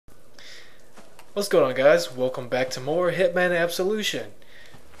What's going on, guys? Welcome back to more Hitman Absolution.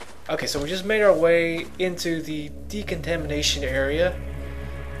 Okay, so we just made our way into the decontamination area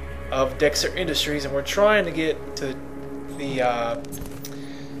of Dexter Industries, and we're trying to get to the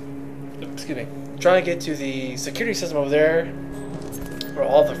trying to get to the security system over there where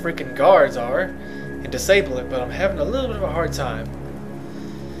all the freaking guards are and disable it, but I'm having a little bit of a hard time.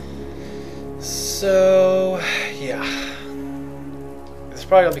 So yeah, it's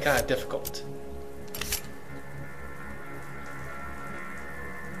probably gonna be kind of difficult.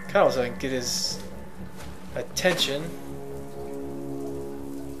 Kind of so I can get his attention.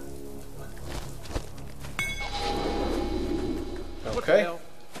 Okay.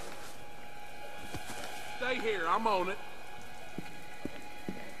 Stay here, I'm on it.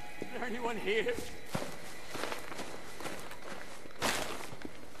 Is there anyone here?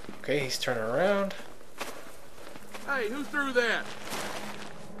 Okay, he's turning around. Hey, who threw that?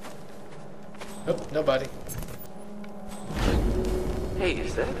 Oh, nobody. Hey,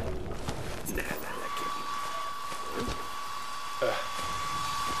 is that? Nah, that can't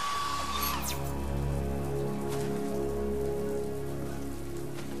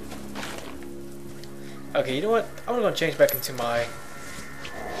be. Okay, you know what? I'm gonna change back into my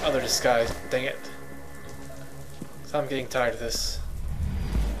other disguise. Dang it. So I'm getting tired of this.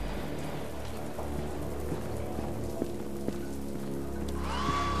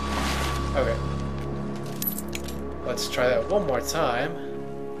 Okay. Let's try that one more time.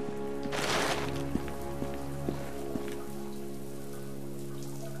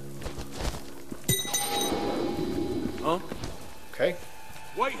 Huh? Okay.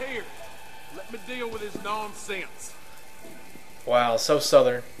 Wait here. Let me deal with his nonsense. Wow, so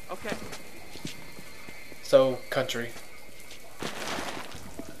southern. Okay. So country.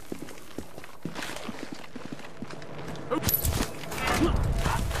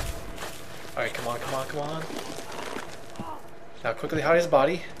 Alright, come on, come on, come on. Now quickly hide his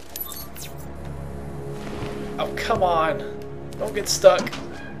body. Oh, come on. Don't get stuck.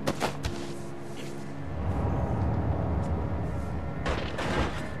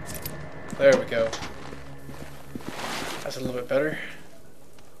 There we go. That's a little bit better.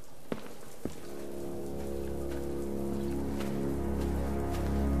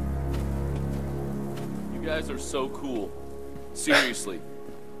 You guys are so cool. Seriously.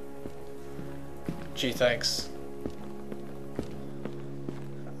 Gee, thanks.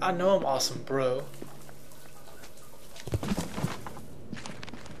 I know I'm awesome, bro.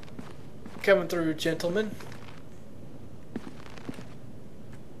 Coming through, gentlemen.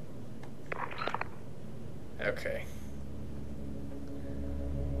 Okay.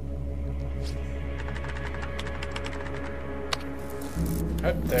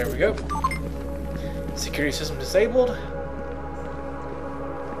 Alright, there we go. Security system disabled.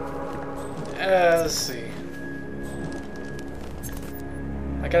 Let's see.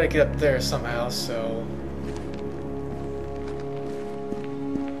 I gotta get up there somehow, so...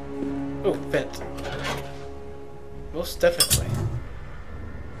 Oh, vent. Most definitely.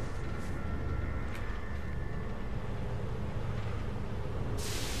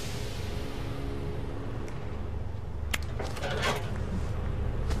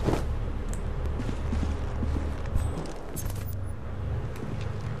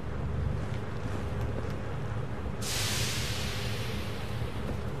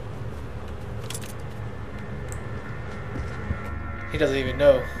 He doesn't even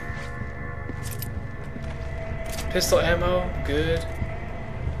know. Pistol ammo, good.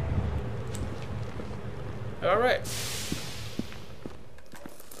 Alright.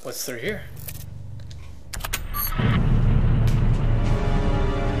 What's through here?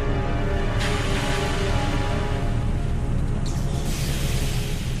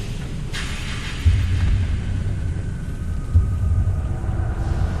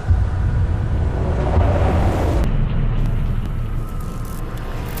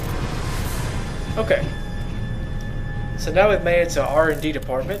 Okay, so now we've made it to R&D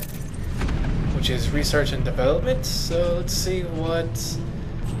department, which is research and development. So let's see what.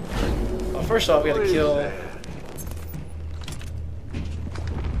 Well, first off, we have to kill.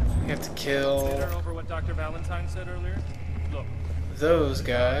 We have to kill Over what Dr. Valentine said earlier. Look, those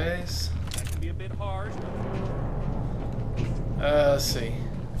guys. that can be a bit harsh. Let's see.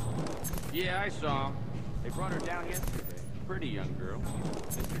 Yeah, I saw him. They brought her down yesterday. Pretty young girl.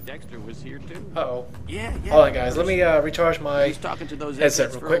 Mr. Dexter was here too. Uh-oh. Yeah. Hold on, guys. Let me recharge my He's talking to those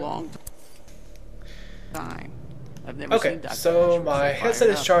headset idiots real for a quick. long time. I've never Okay, seen Dr. so Asher my so headset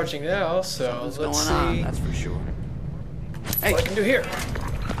fired is up. charging now, so Something's let's going on, see that's for sure. Hey, what I can do here.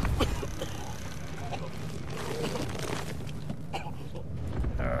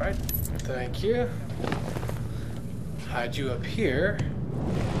 Alright. Thank you. Hide you up here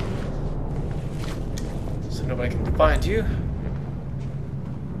so nobody can find you.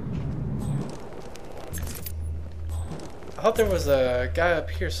 I thought there was a guy up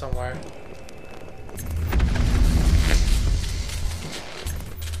here somewhere.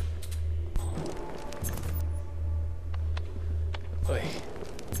 Oy.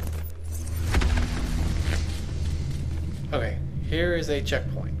 Okay, here is a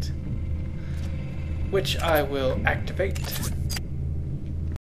checkpoint, which I will activate.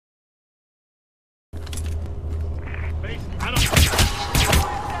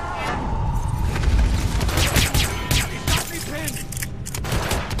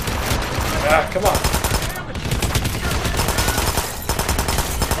 Ah, come on.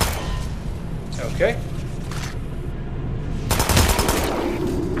 Okay.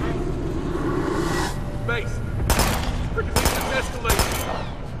 Base. Freaking thing is escalating.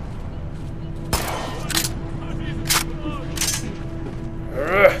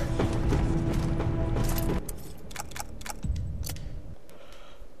 Ugh.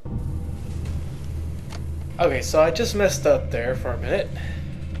 Okay, so I just messed up there for a minute.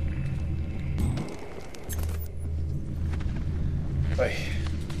 Oy.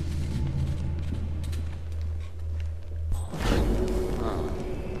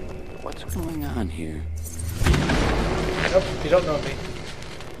 What's going on here? Nope, you don't know me.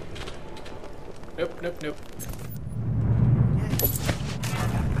 Nope, nope, nope.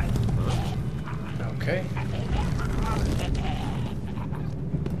 Okay.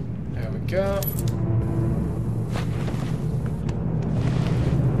 There we go.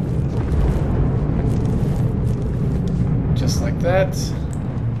 Just like that.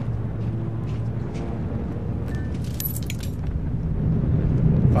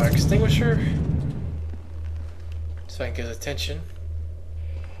 Fire extinguisher. So I can get his attention.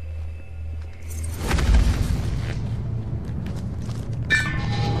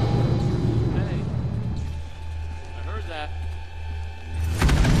 Hey, I heard that.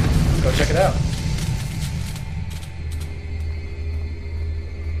 Go check it out.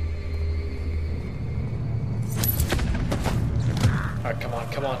 Alright, come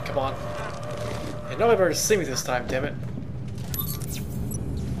on, come on, come on. Hey, nobody better see me this time, damn it.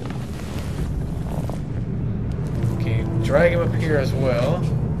 Okay, drag him up here as well.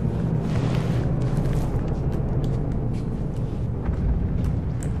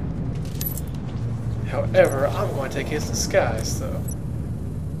 However, I'm going to take his disguise, though.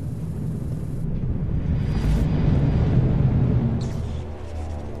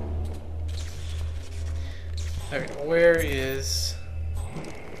 Okay, where is...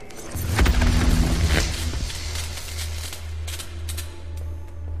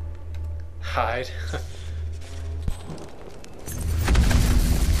 Hide.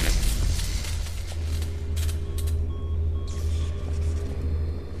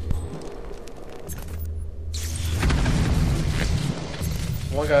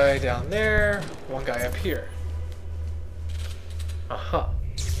 One guy down there, one guy up here. Uh-huh.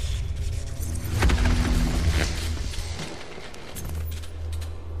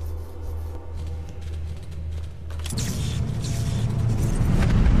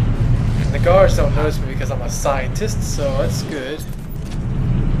 And the guards don't notice me because I'm a scientist, so that's good. It's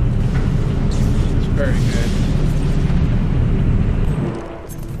very good.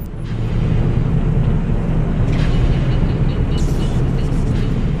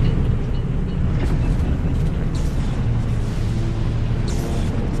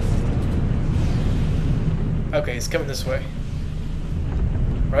 Okay, he's coming this way.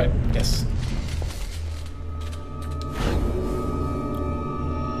 Right? Yes.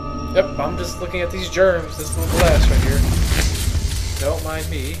 Yep, I'm just looking at these germs, this little glass right here. Don't mind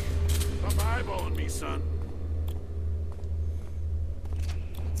me. Stop eyeballing me, son.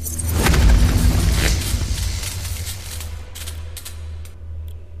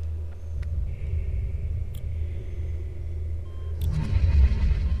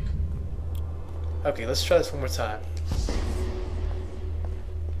 Okay, let's try this one more time.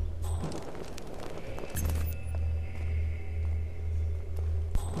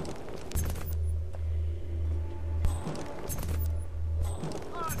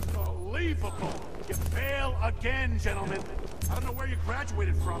 Unbelievable! You fail again, gentlemen. I don't know where you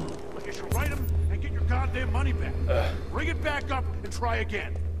graduated from, but you should write them and get your goddamn money back. Bring it back up and try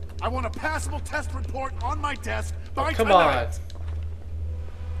again. I want a passable test report on my desk by Come tonight. on.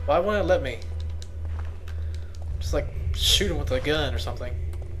 Why won't it let me? Just like shoot him with a gun or something.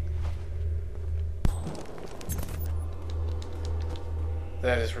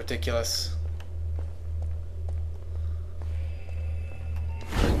 That is ridiculous.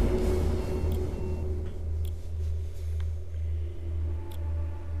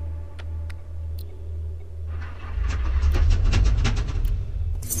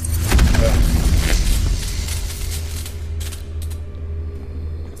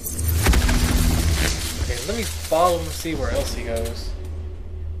 let me follow him and see where else he goes.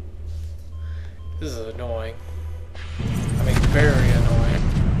 This is annoying. I mean, very annoying.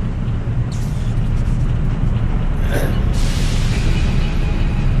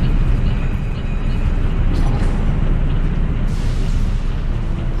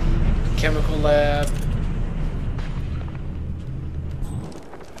 Chemical lab.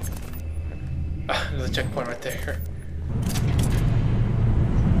 Another checkpoint right there.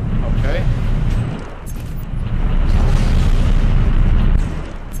 Okay.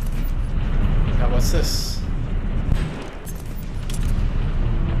 Now what's this?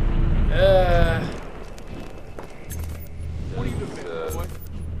 What are you doing, boy?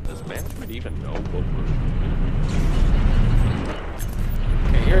 Does management even know what we're...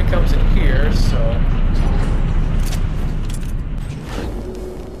 Okay, here he comes in here, so...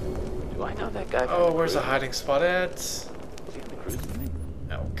 Do I know that guy? Oh, where's the hiding spot at?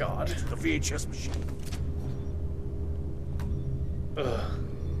 Oh, God. The VHS machine. Ugh.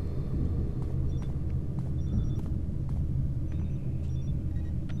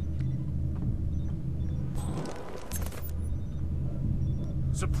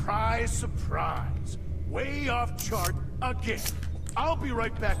 Surprise, surprise. Way off chart again. I'll be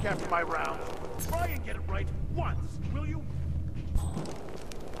right back after my round. Try and get it right once, will you?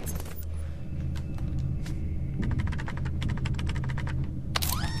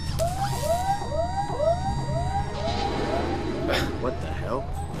 What the hell?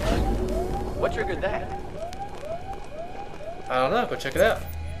 What triggered that? I don't know, go check it out.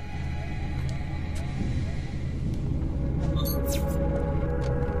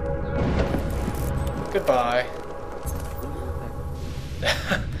 Goodbye.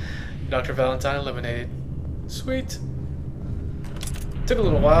 Dr. Valentine eliminated. Sweet. Took a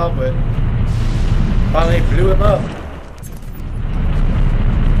little while, but finally blew him up.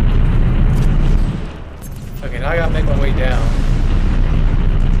 Okay, now I gotta make my way down.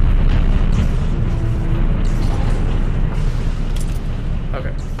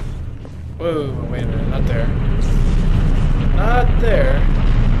 Okay. Whoa, wait a minute, not there. Not there.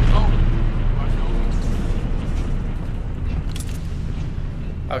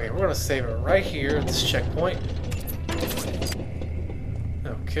 Okay, we're gonna save it right here at this checkpoint.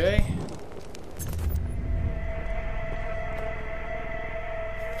 Okay.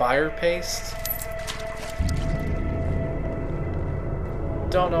 Fire paste.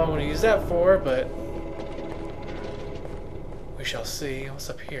 Don't know what I'm gonna use that for, but we shall see. What's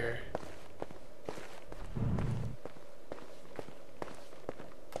up here?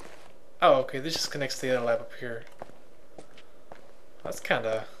 Oh, okay, this just connects to the other lab up here. That's kind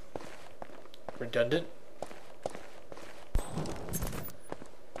of redundant.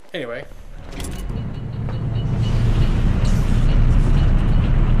 Anyway.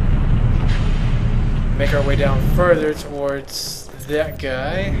 Make our way down further towards that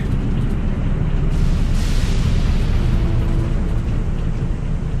guy.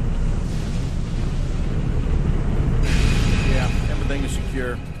 Yeah, everything is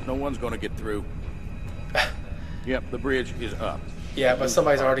secure. No one's gonna get through. Yep, the bridge is up. Yeah, but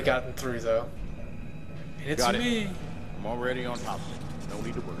somebody's already gotten through though. And it's Got it. me. I'm already on top of it. No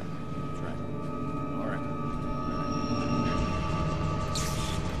need to worry. That's right. All right.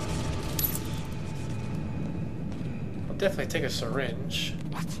 I'll definitely take a syringe.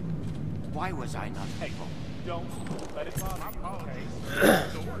 What? Why was I not able? Don't let it bother you, okay?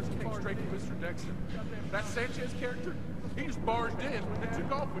 The orders came straight from Mr. Dexter. That Sanchez character, he just barged in and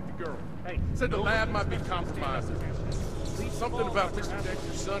took off with the girl. Hey, Said the lab might be compromised. Something about Mr.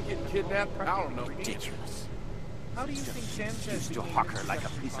 Dexter's son getting kidnapped. I don't know. Ridiculous. how do you think Sanchez Used to hawk her like a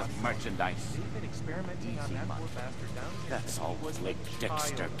piece of merchandise. They've been experimenting on that poor bastard down here. That's all Blake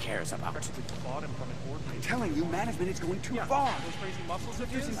Dexter cares about. Bought him from an orphanage. Telling you, management is going too far. Those crazy muscles of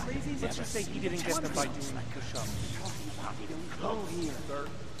his. Let's just say he didn't get them by doing the shove.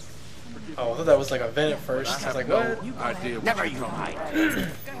 Oh, I thought that was like a vent at first. I was like, what? Idea what Never you're you talking mind. about.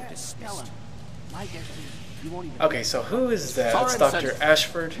 You're dismissed. Okay, so who is that? That's Sorensen. Dr.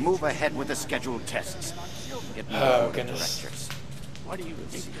 Ashford. Move ahead with the scheduled tests. Get me Oh, the goodness. directors. What do you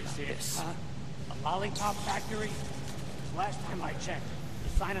think this is, huh? A lollipop factory? Last time I checked, the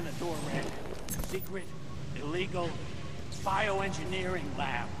sign on the door read, secret, illegal, bioengineering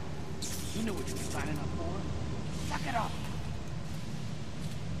lab. You knew what you were signing up for. Suck it up.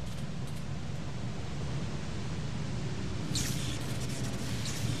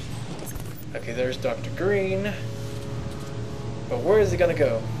 Okay, there's Dr. Green. But where is he gonna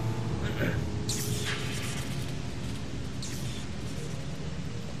go?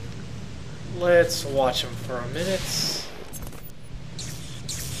 Let's watch him for a minute.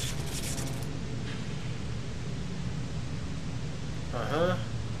 Uh-huh.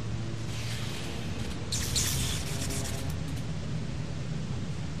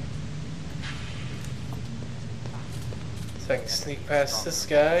 So I can sneak past this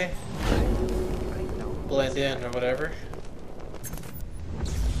guy. Blend in or whatever.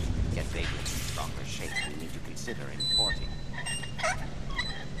 Get baby in stronger shape. We need to consider importing.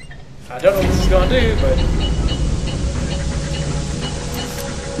 I don't know what this is gonna do, but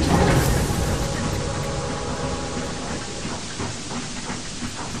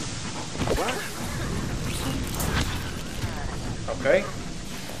okay.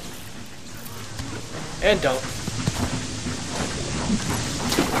 And don't.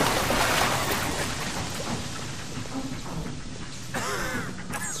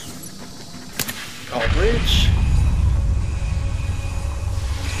 Call bridge.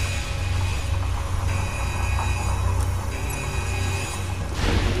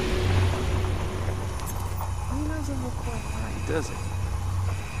 Does it?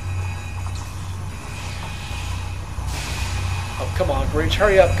 Oh, come on, bridge.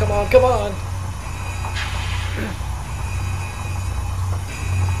 Hurry up. Come on, come on.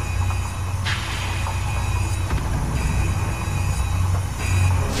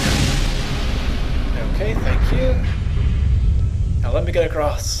 Okay, thank you. Now let me get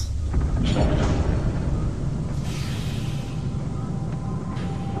across.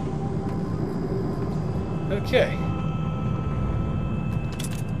 Okay.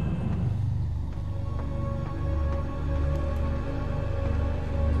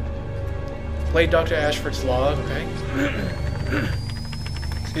 Play Dr. Ashford's log, okay.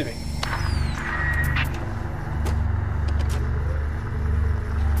 Excuse me.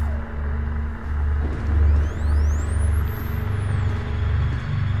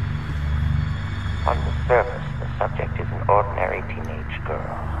 On the surface, the subject is an ordinary teenage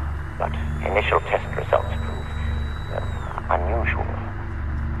girl, but initial test results prove unusual.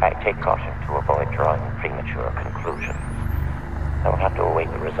 I take caution to avoid drawing premature conclusions. I will have to await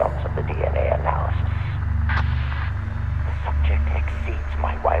the results of the DNA analysis. The subject exceeds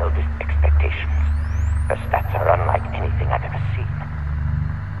my wildest expectations. Her stats are unlike anything I've ever seen.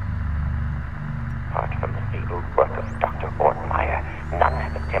 Apart from the fabled work of Dr. Ortmeyer, none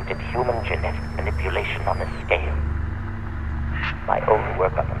have attempted human genetic manipulation on this scale. My own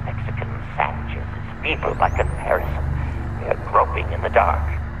work on the Mexican savages is feeble by comparison. We are groping in the dark.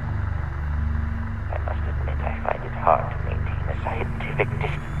 I must admit I find it hard to maintain a scientific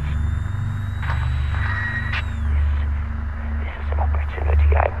distance. This is an opportunity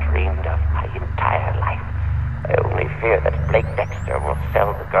I've dreamed of my entire life. I only fear that Blake Dexter will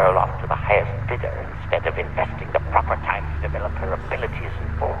sell the girl off to the highest bidder instead of investing the proper time to develop her abilities in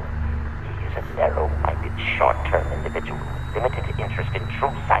full. He is a narrow-minded, short-term individual with limited interest in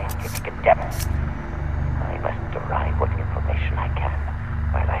true scientific endeavors. I must derive what information I can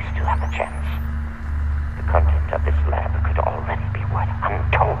while I still have the chance. The content of this lab could already be worth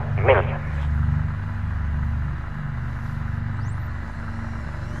untold millions.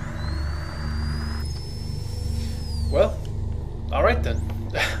 Well, alright then.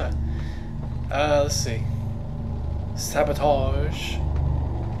 Let's see. Sabotage.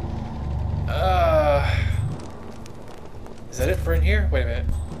 Is that it for in here? Wait a minute.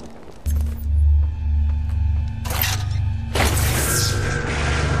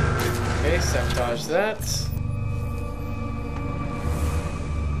 Okay, sabotage that.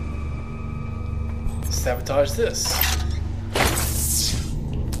 Sabotage this.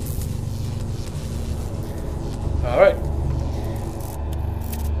 Alright.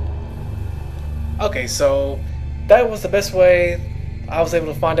 Okay, so that was the best way I was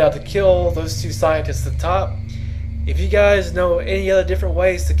able to find out to kill those two scientists at the top. If you guys know any other different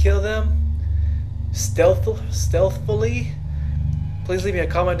ways to kill them stealthily, please leave me a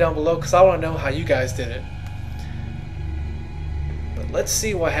comment down below because I want to know how you guys did it. But let's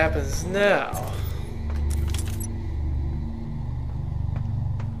see what happens now.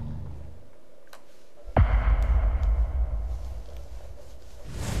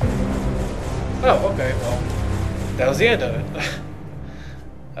 Oh, okay, well, that was the end of it.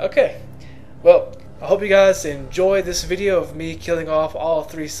 Okay, well, I hope you guys enjoyed this video of me killing off all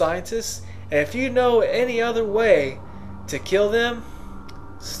three scientists. And if you know any other way to kill them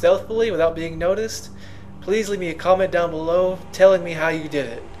stealthily without being noticed, please leave me a comment down below telling me how you did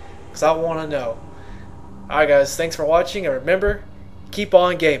it, because I want to know. Alright guys, thanks for watching, and remember, keep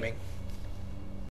on gaming.